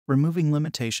Removing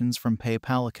limitations from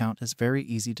PayPal account is very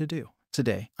easy to do.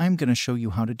 Today, I'm going to show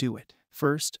you how to do it.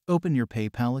 First, open your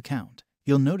PayPal account.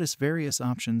 You'll notice various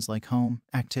options like Home,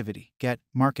 Activity, Get,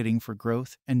 Marketing for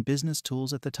Growth, and Business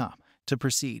Tools at the top. To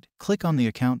proceed, click on the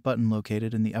Account button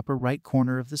located in the upper right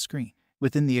corner of the screen.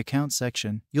 Within the Account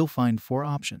section, you'll find 4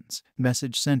 options: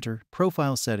 Message Center,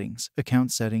 Profile Settings,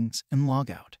 Account Settings, and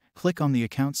Logout. Click on the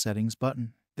Account Settings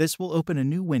button. This will open a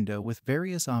new window with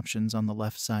various options on the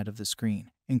left side of the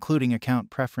screen, including Account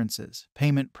Preferences,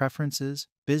 Payment Preferences,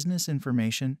 Business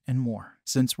Information, and more.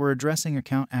 Since we're addressing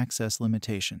account access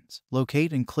limitations,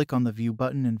 locate and click on the View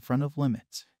button in front of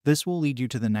Limits. This will lead you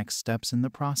to the next steps in the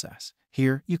process.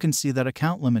 Here, you can see that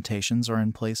account limitations are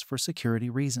in place for security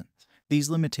reasons. These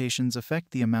limitations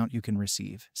affect the amount you can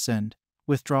receive, send,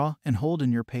 withdraw, and hold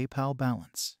in your PayPal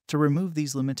balance. To remove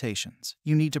these limitations,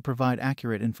 you need to provide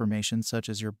accurate information such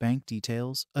as your bank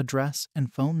details, address,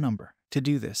 and phone number. To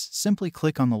do this, simply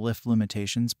click on the Lift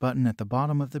Limitations button at the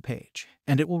bottom of the page,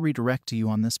 and it will redirect to you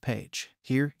on this page.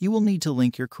 Here, you will need to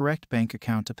link your correct bank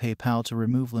account to PayPal to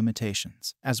remove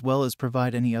limitations, as well as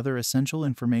provide any other essential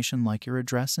information like your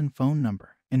address and phone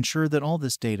number. Ensure that all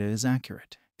this data is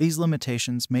accurate. These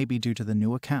limitations may be due to the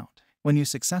new account. When you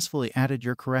successfully added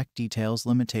your correct details,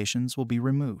 limitations will be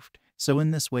removed. So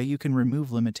in this way, you can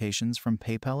remove limitations from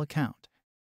PayPal account.